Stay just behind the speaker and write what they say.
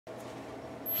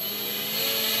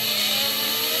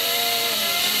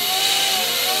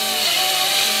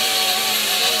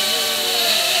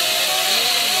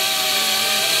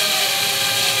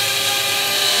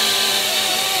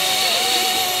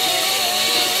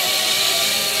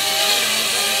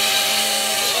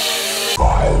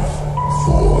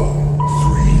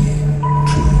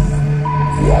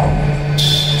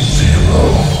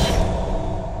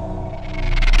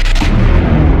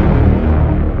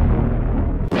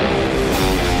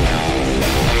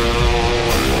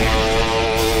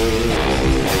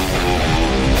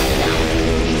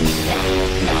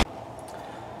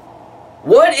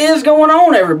is going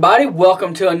on, everybody?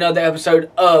 Welcome to another episode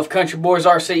of Country Boys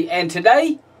RC, and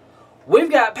today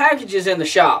we've got packages in the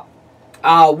shop.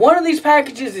 One of these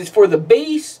packages is for the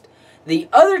Beast. The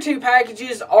other two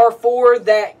packages are for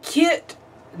that kit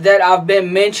that I've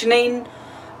been mentioning.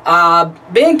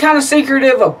 Been kind of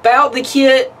secretive about the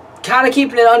kit, kind of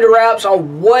keeping it under wraps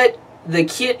on what the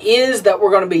kit is that we're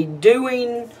going to be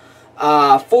doing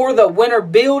for the winter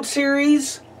build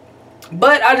series.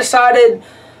 But I decided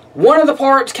one of the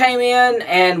parts came in,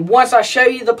 and once I show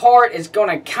you the part, it's going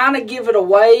to kind of give it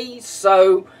away.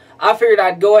 So I figured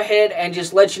I'd go ahead and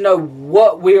just let you know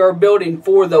what we are building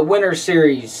for the winter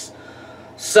series.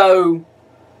 So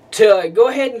to go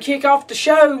ahead and kick off the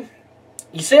show,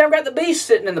 you see I've got the Beast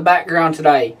sitting in the background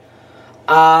today.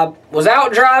 I was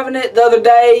out driving it the other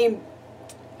day,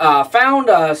 found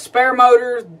a spare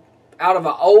motor out of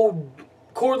an old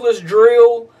cordless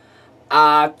drill.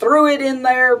 I threw it in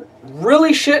there.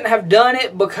 Really shouldn't have done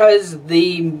it because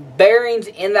the bearings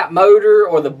in that motor,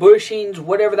 or the bushings,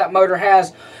 whatever that motor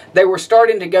has, they were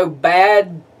starting to go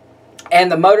bad,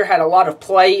 and the motor had a lot of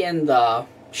play in the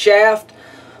shaft.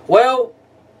 Well,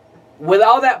 with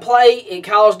all that play, it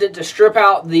caused it to strip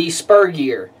out the spur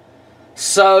gear.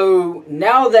 So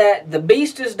now that the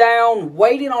Beast is down,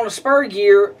 waiting on a spur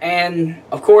gear, and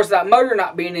of course that motor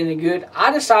not being any good,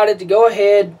 I decided to go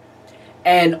ahead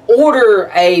and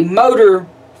order a motor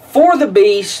for the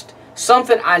Beast,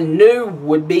 something I knew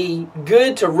would be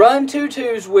good to run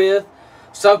 2.2s with,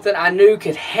 something I knew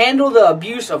could handle the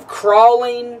abuse of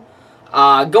crawling,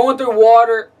 going through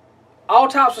water, all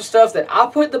types of stuff that I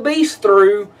put the Beast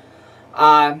through.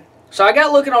 So I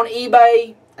got looking on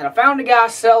eBay, and I found a guy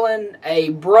selling a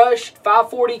brushed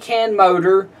 540 can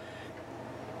motor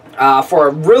for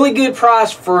a really good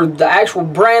price for the actual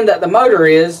brand that the motor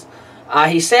is.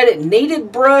 He said it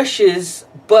needed brushes,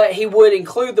 but he would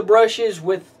include the brushes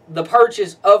with the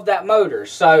purchase of that motor.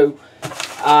 So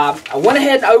I went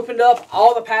ahead and opened up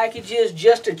all the packages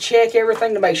just to check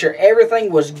everything, to make sure everything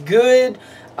was good,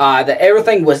 that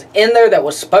everything was in there that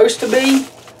was supposed to be.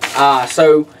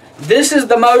 So this is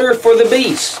the motor for the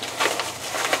Beast.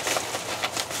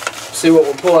 Let's see what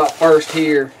we'll pull out first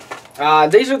here.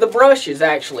 These are the brushes,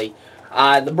 actually.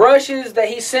 The brushes that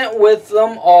he sent with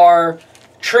them are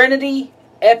Trinity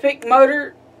Epic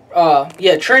motor.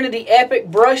 Trinity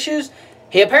Epic brushes.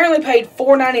 He apparently paid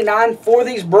 $4.99 for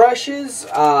these brushes.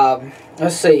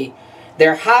 Let's see.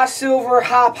 They're high silver,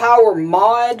 high power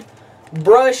mod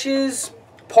brushes.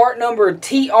 Part number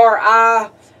TRI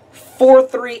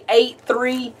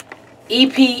 4383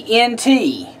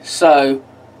 EPNT. So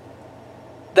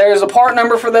there's a part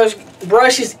number for those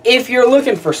brushes if you're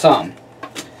looking for some.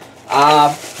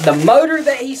 The motor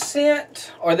that he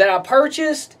sent, or that I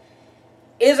purchased,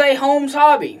 is a Holmes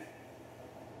Hobby.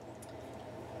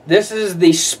 This is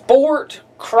the Sport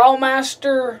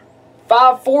Crawlmaster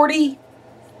 540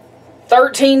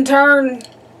 13-turn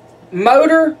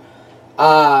motor.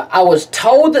 I was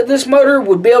told that this motor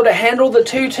would be able to handle the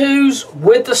 2.2s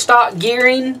with the stock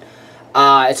gearing.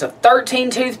 It's a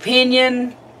 13-tooth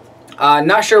pinion.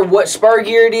 Not sure what spur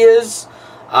gear it is.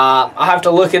 I'll have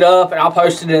to look it up, and I'll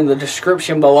post it in the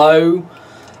description below.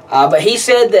 But he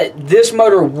said that this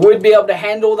motor would be able to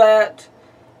handle that.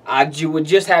 You would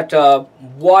just have to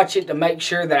watch it to make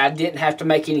sure that I didn't have to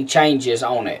make any changes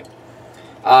on it.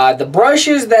 The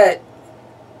brushes that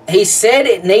he said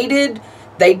it needed,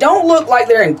 they don't look like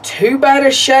they're in too bad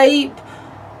a shape.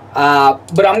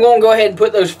 But I'm going to go ahead and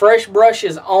put those fresh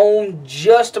brushes on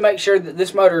just to make sure that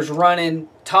this motor is running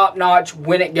top notch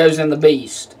when it goes in the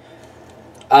Beast.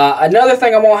 Another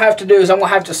thing I'm going to have to do is I'm going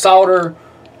to have to solder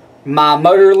my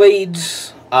motor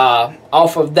leads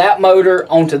off of that motor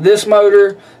onto this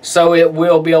motor so it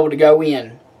will be able to go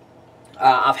in.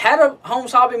 I've had a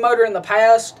Holmes Hobby motor in the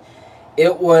past.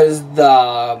 It was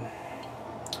the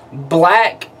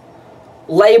black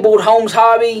labeled Holmes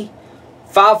Hobby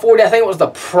 540. I think it was the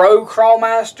Pro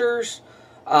Crawlmasters.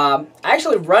 I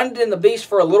actually run it in the Beast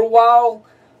for a little while.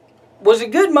 Was a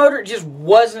good motor, it just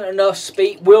wasn't enough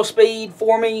wheel speed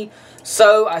for me,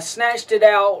 so I snatched it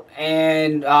out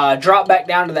and dropped back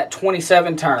down to that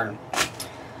 27 turn.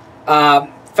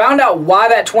 Found out why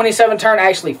that 27 turn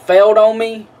actually failed on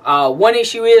me. One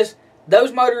issue is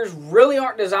those motors really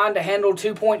aren't designed to handle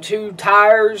 2.2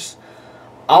 tires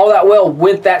all that well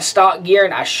with that stock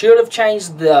gearing. I should have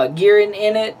changed the gearing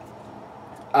in it.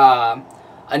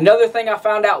 Another thing I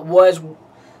found out was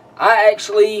I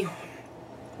actually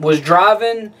was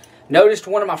driving, noticed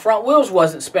one of my front wheels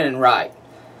wasn't spinning right.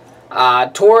 I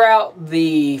tore out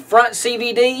the front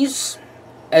CVDs.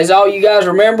 As all you guys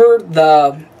remember,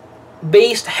 the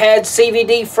Beast had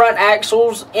CVD front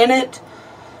axles in it.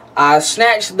 I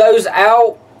snatched those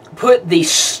out. put the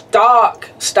stock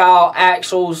style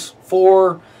axles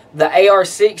for the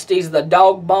AR60s, the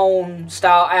dog bone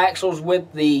style axles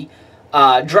with the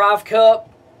drive cup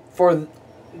for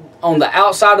on the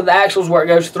outside of the axles where it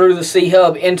goes through the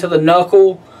C-hub into the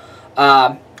knuckle.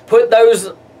 Put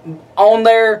those on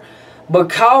there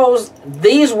because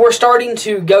these were starting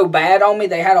to go bad on me.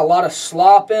 They had a lot of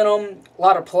slop in them, a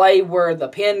lot of play where the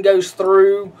pin goes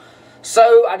through.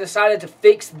 So I decided to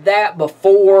fix that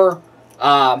before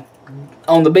on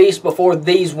the Beast before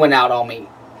these went out on me.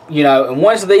 You know, and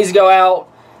once these go out,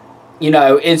 you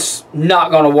know, it's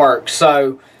not going to work.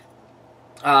 So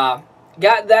got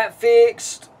that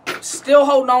fixed. Still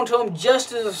holding on to them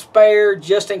just as a spare,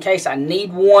 just in case I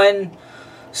need one.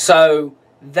 So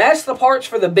that's the parts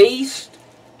for the Beast.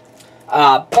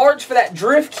 Parts for that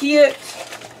drift kit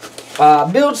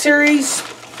build series.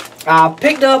 I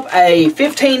picked up a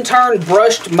 15-turn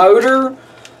brushed motor.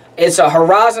 It's a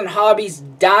Horizon Hobbies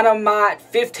Dynamite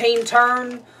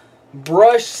 15-turn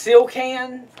brushed seal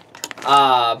can.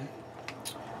 Part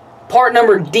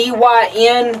number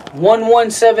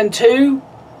DYN1172.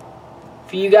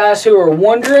 For you guys who are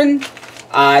wondering,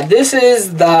 this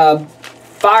is the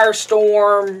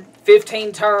Firestorm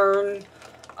 15-turn.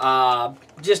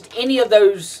 Just any of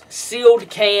those sealed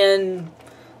can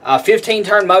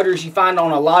 15-turn motors you find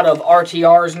on a lot of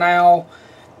RTRs now.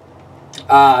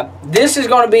 This is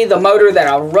going to be the motor that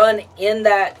I run in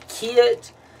that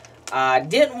kit. I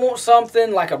didn't want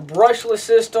something like a brushless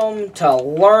system to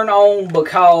learn on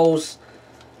because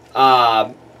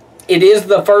it is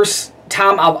the first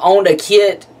time I've owned a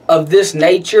kit of this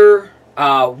nature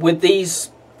with these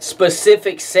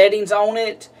specific settings on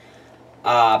it.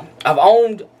 I've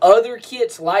owned other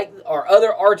kits like, or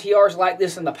other RTRs like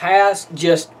this in the past,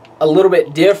 just a little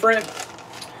bit different.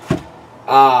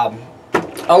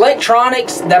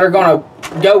 Electronics that are going to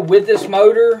go with this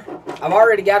motor, I've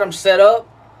already got them set up.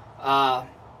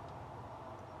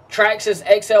 Traxxas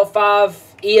XL5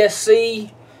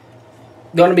 ESC,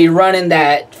 going to be running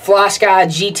that FlySky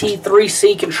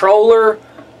GT3C controller.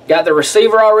 Got the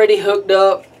receiver already hooked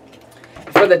up.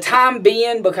 For the time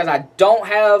being, because I don't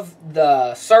have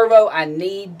the servo I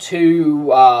need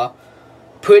to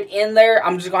put in there,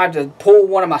 I'm just going to have to pull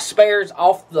one of my spares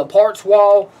off the parts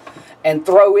wall and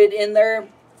throw it in there.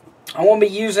 I'm going to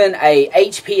be using a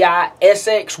HPI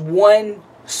SX1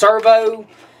 servo.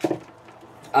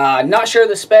 Not sure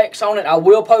the specs on it. I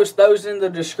will post those in the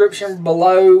description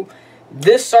below.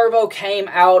 This servo came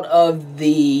out of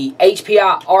the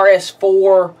HPI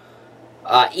RS4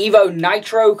 Evo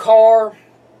Nitro car.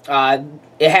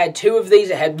 It had two of these.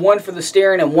 It had one for the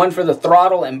steering and one for the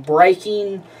throttle and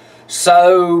braking.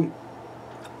 So,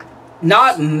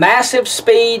 not massive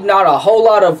speed, not a whole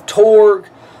lot of torque,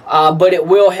 but it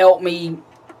will help me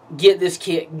get this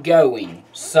kit going.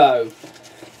 So,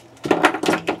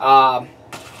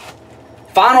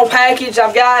 final package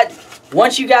I've got.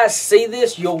 Once you guys see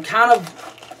this, you'll kind of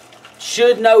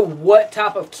should know what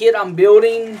type of kit I'm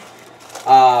building.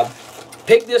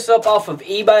 Picked this up off of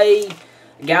eBay.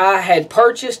 Guy had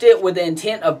purchased it with the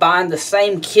intent of buying the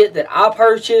same kit that I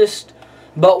purchased,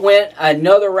 but went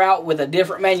another route with a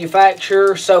different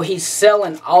manufacturer. So he's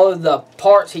selling all of the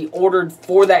parts he ordered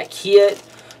for that kit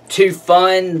to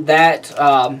fund that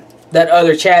that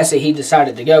other chassis he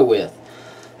decided to go with.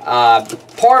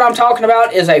 Part I'm talking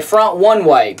about is a front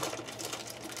one-way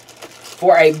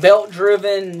for a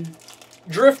belt-driven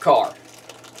drift car.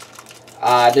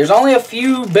 There's only a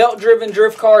few belt-driven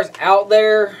drift cars out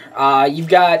there. You've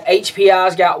got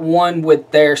HPI's got one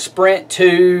with their Sprint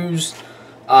 2s.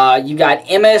 You got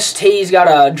MST's got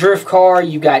a drift car.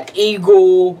 You've got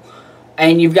Eagle.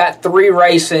 And you've got 3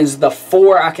 Racing's, the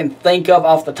 4 I can think of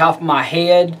off the top of my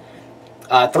head.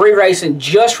 3 Racing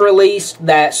just released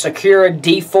that Sakura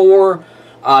D4,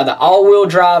 the all-wheel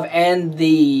drive and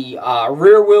the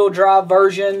rear-wheel drive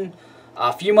version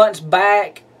a few months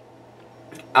back.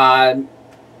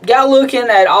 Got looking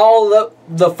at all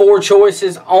the 4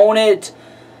 choices on it,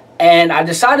 and I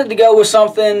decided to go with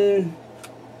something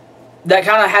that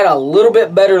kind of had a little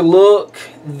bit better look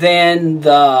than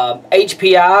the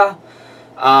HPI,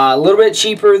 a little bit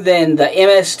cheaper than the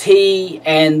MST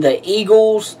and the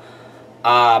Eagles.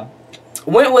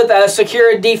 Went with a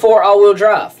Sakura D4 all-wheel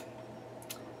drive.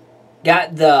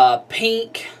 Got the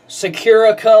pink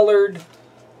Sakura colored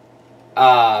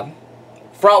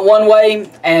front one-way,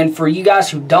 and for you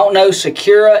guys who don't know,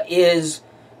 Sakura is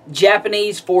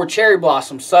Japanese for cherry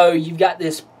blossom. So you've got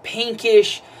this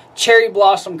pinkish cherry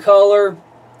blossom color,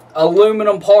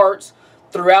 aluminum parts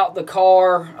throughout the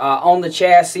car, on the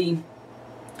chassis.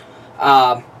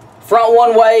 Front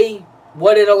one-way,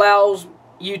 what it allows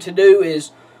you to do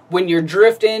is when you're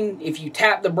drifting, if you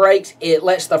tap the brakes, it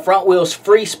lets the front wheels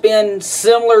free spin,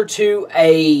 similar to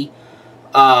a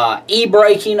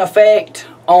e-braking effect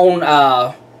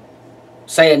on,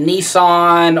 say, a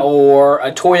Nissan or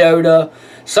a Toyota,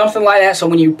 something like that. So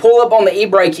when you pull up on the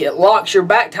e-brake, it locks your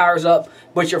back tires up,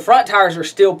 but your front tires are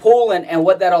still pulling, and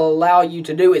what that'll allow you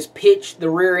to do is pitch the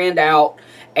rear end out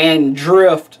and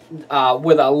drift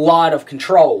with a lot of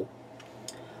control.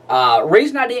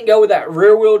 Reason I didn't go with that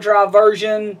rear-wheel drive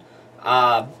version,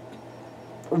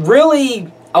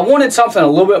 really, I wanted something a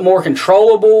little bit more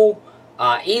controllable,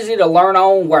 easy to learn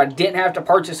on, where I didn't have to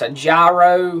purchase a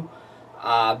gyro.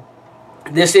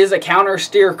 This is a counter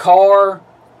steer car,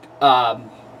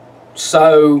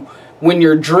 so when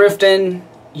you're drifting,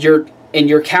 you're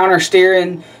counter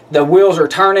steering, the wheels are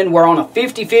turning. We're on a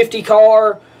 50-50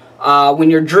 car. When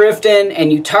you're drifting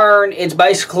and you turn, it's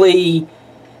basically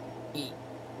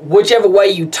whichever way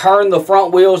you turn the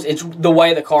front wheels, it's the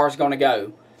way the car is going to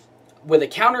go. With a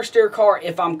counter steer car,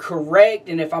 if I'm correct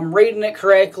and if I'm reading it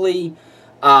correctly,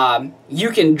 you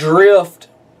can drift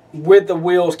with the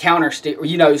wheels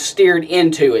steered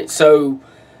into it. So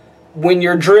when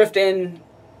you're drifting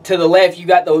to the left, you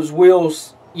got those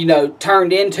wheels,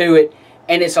 turned into it,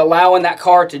 and it's allowing that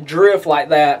car to drift like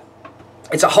that.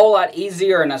 It's a whole lot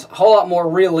easier and a whole lot more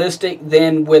realistic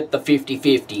than with the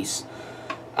 50-50s.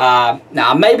 Now,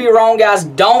 I may be wrong, guys.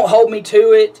 Don't hold me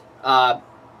to it.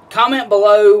 Comment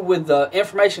below with the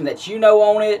information that you know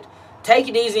on it. Take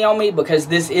it easy on me, because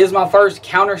this is my first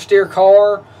counter steer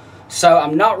car, so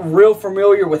I'm not real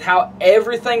familiar with how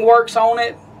everything works on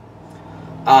it.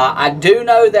 I do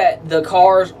know that the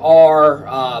cars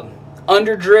are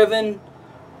underdriven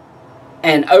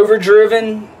and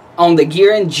overdriven on the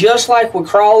gearing, just like with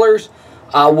crawlers.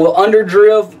 We'll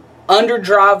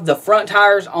underdrive the front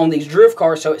tires on these drift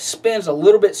cars, so it spins a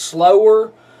little bit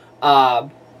slower,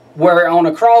 where on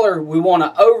a crawler we want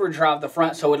to overdrive the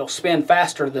front so it'll spin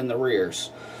faster than the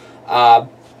rears.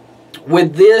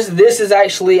 With this is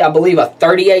actually, I believe, a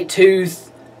 38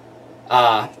 tooth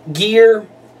gear,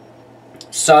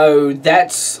 so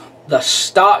that's the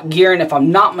stock gearing, if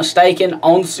I'm not mistaken,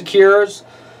 on the Securas.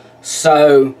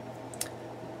 So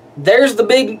there's the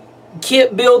big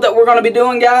kit build that we're going to be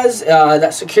doing, guys.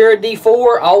 That Secura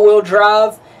D4 all-wheel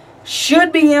drive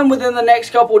should be in within the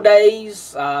next couple of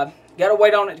days. Got to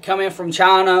wait on it to come in from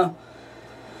China.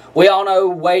 We all know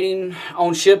waiting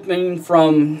on shipping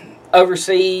from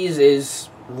overseas is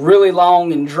really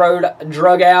long and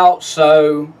drug out.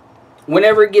 So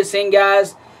whenever it gets in,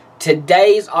 guys,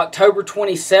 today's October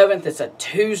 27th. It's a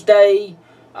Tuesday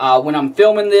when I'm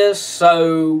filming this.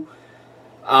 So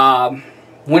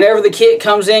whenever the kit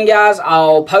comes in, guys,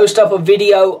 I'll post up a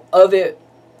video of it,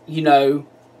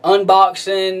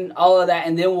 unboxing, all of that,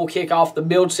 and then we'll kick off the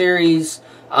build series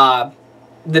the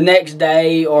next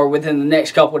day or within the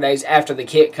next couple of days after the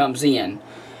kit comes in.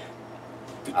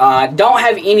 Don't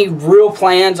have any real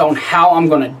plans on how I'm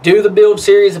going to do the build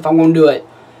series, if I'm going to do it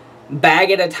bag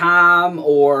at a time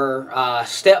or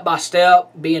step by step,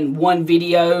 being one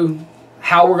video,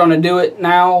 how we're going to do it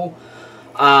now.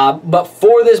 But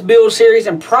for this build series,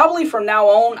 and probably from now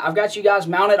on, I've got you guys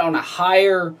mounted on a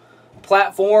higher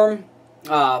platform,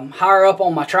 higher up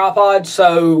on my tripod,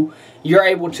 so you're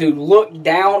able to look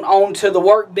down onto the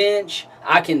workbench.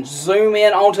 I can zoom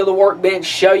in onto the workbench,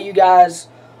 show you guys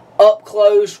up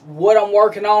close what I'm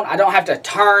working on. I don't have to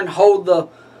hold the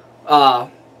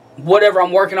whatever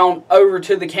I'm working on over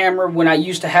to the camera when I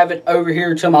used to have it over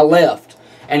here to my left,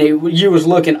 and you was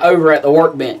looking over at the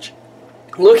workbench.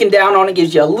 Looking down on it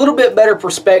gives you a little bit better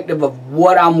perspective of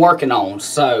what I'm working on.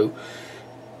 So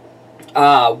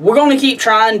we're going to keep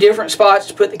trying different spots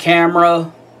to put the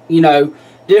camera,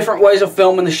 different ways of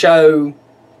filming the show,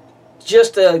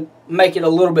 just to make it a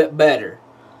little bit better.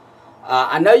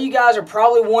 I know you guys are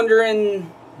probably wondering,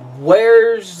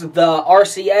 where's the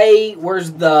RCA,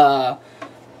 where's the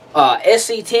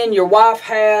SC10 your wife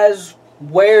has,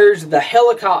 where's the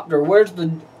helicopter, where's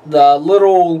the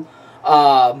little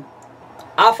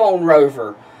iPhone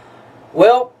rover?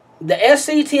 Well, the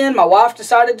SC10 my wife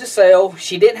decided to sell.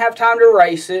 She didn't have time to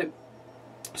race it,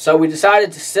 so we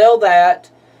decided to sell that,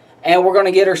 and we're going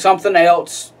to get her something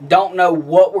else. Don't know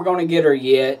what we're going to get her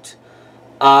yet.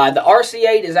 The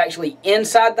RC8 is actually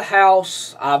inside the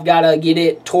house. I've got to get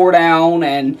it tore down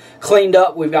and cleaned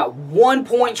up. We've got one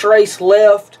points race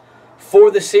left for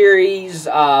the series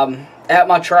at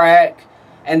my track,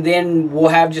 and then we'll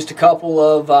have just a couple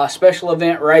of special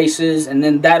event races, and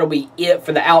then that'll be it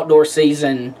for the outdoor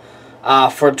season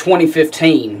for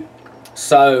 2015.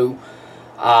 So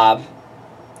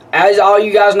as all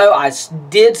you guys know, I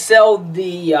did sell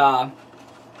the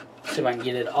See if I can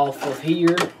get it off of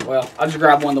here. Well, I'll just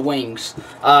grab one of the wings.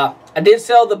 I did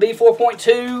sell the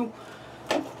B4.2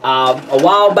 a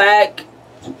while back.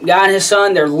 Guy and his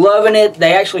son, they're loving it.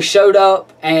 They actually showed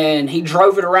up and he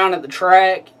drove it around at the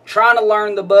track, trying to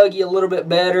learn the buggy a little bit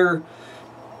better.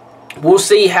 We'll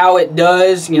see how it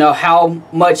does, you know, how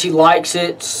much he likes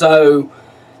it. So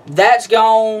that's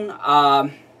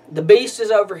gone. The Beast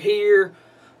is over here.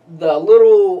 The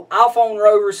little iPhone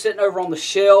Rover sitting over on the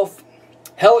shelf.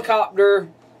 Helicopter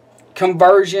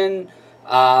conversion.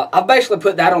 I've basically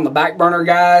put that on the back burner,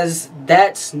 guys.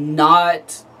 That's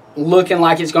not looking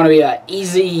like it's going to be an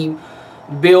easy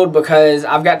build because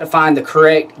I've got to find the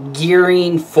correct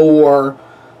gearing for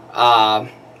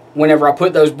whenever I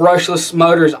put those brushless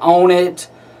motors on it.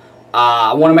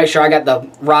 I want to make sure I got the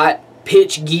right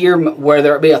pitch gear,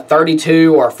 whether it be a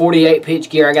 32 or a 48 pitch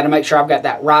gear. I got to make sure I've got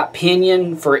that right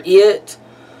pinion for it.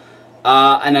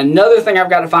 And another thing I've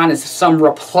got to find is some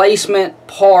replacement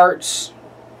parts,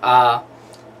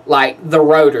 like the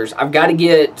rotors. I've got to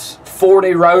get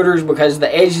 40 rotors because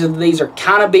the edges of these are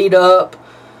kind of beat up.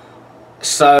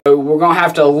 So we're going to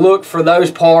have to look for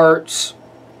those parts.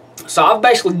 So I've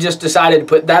basically just decided to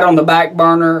put that on the back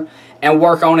burner and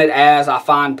work on it as I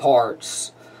find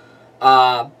parts.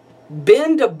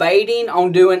 Been debating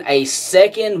on doing a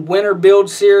second winter build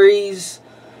series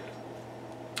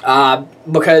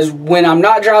because when I'm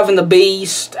not driving the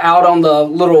Beast out on the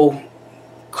little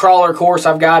crawler course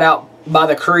I've got out by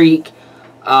the creek,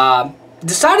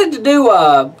 decided to do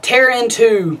a tear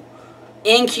into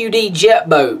NQD jet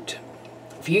boat.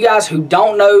 For you guys who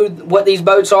don't know what these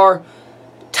boats are,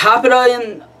 type it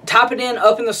in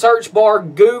up in the search bar,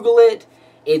 Google it.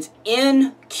 It's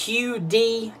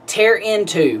NQD tear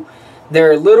into.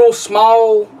 They're little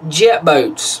small jet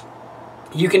boats.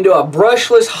 You can do a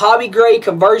brushless hobby grade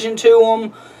conversion to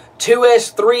them.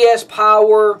 2S, 3S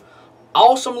power.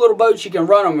 Awesome little boats. You can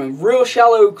run them in real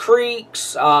shallow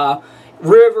creeks,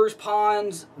 rivers,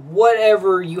 ponds,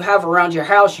 whatever you have around your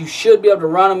house. You should be able to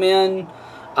run them in.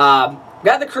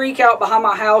 Got the creek out behind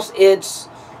my house. It's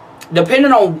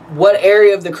depending on what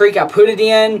area of the creek I put it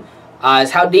in,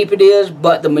 is how deep it is.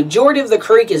 But the majority of the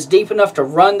creek is deep enough to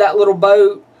run that little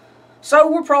boat. So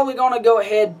we're probably going to go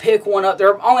ahead and pick one up.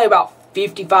 They're only about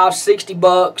 55, 60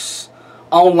 bucks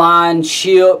online,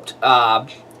 shipped.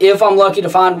 If I'm lucky to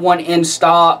find one in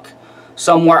stock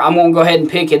somewhere, I'm going to go ahead and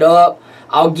pick it up.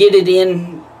 I'll get it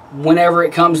in whenever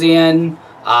it comes in.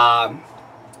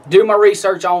 Do my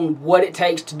research on what it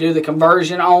takes to do the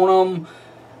conversion on them.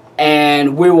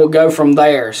 And we will go from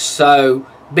there. So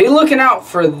be looking out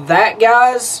for that,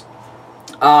 guys.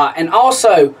 And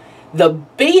also, the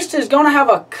Beast is going to have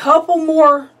a couple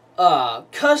more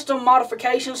custom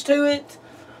modifications to it.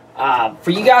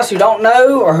 For you guys who don't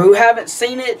know or who haven't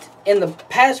seen it in the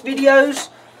past videos,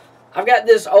 I've got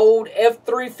this old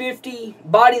F350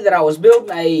 body that I was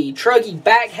building a trucky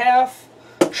back half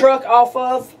truck off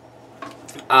of.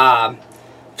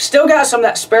 Still got some of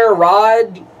that spare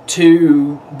rod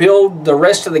to build the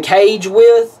rest of the cage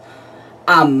with.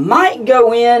 I might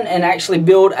go in and actually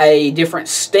build a different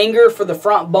stinger for the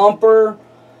front bumper,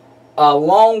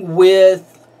 along with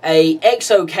a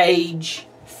exo cage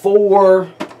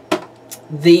for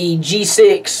the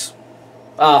G6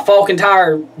 Falcon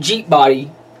Tire Jeep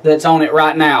body that's on it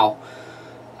right now.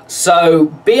 So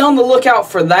be on the lookout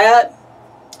for that.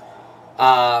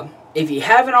 If you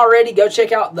haven't already, go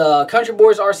check out the Country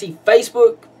Boys RC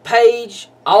Facebook page.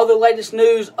 All the latest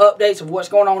news, updates of what's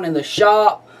going on in the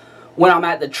shop. When I'm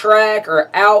at the track or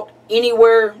out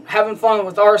anywhere having fun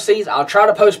with RCs, I'll try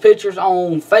to post pictures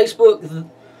on Facebook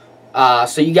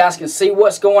so you guys can see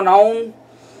what's going on.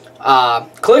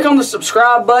 Click on the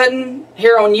subscribe button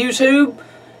here on YouTube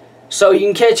so you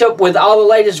can catch up with all the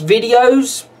latest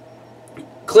videos.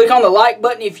 Click on the like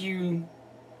button if you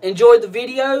enjoyed the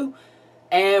video,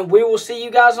 and we will see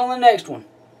you guys on the next one.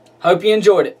 Hope you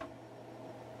enjoyed it.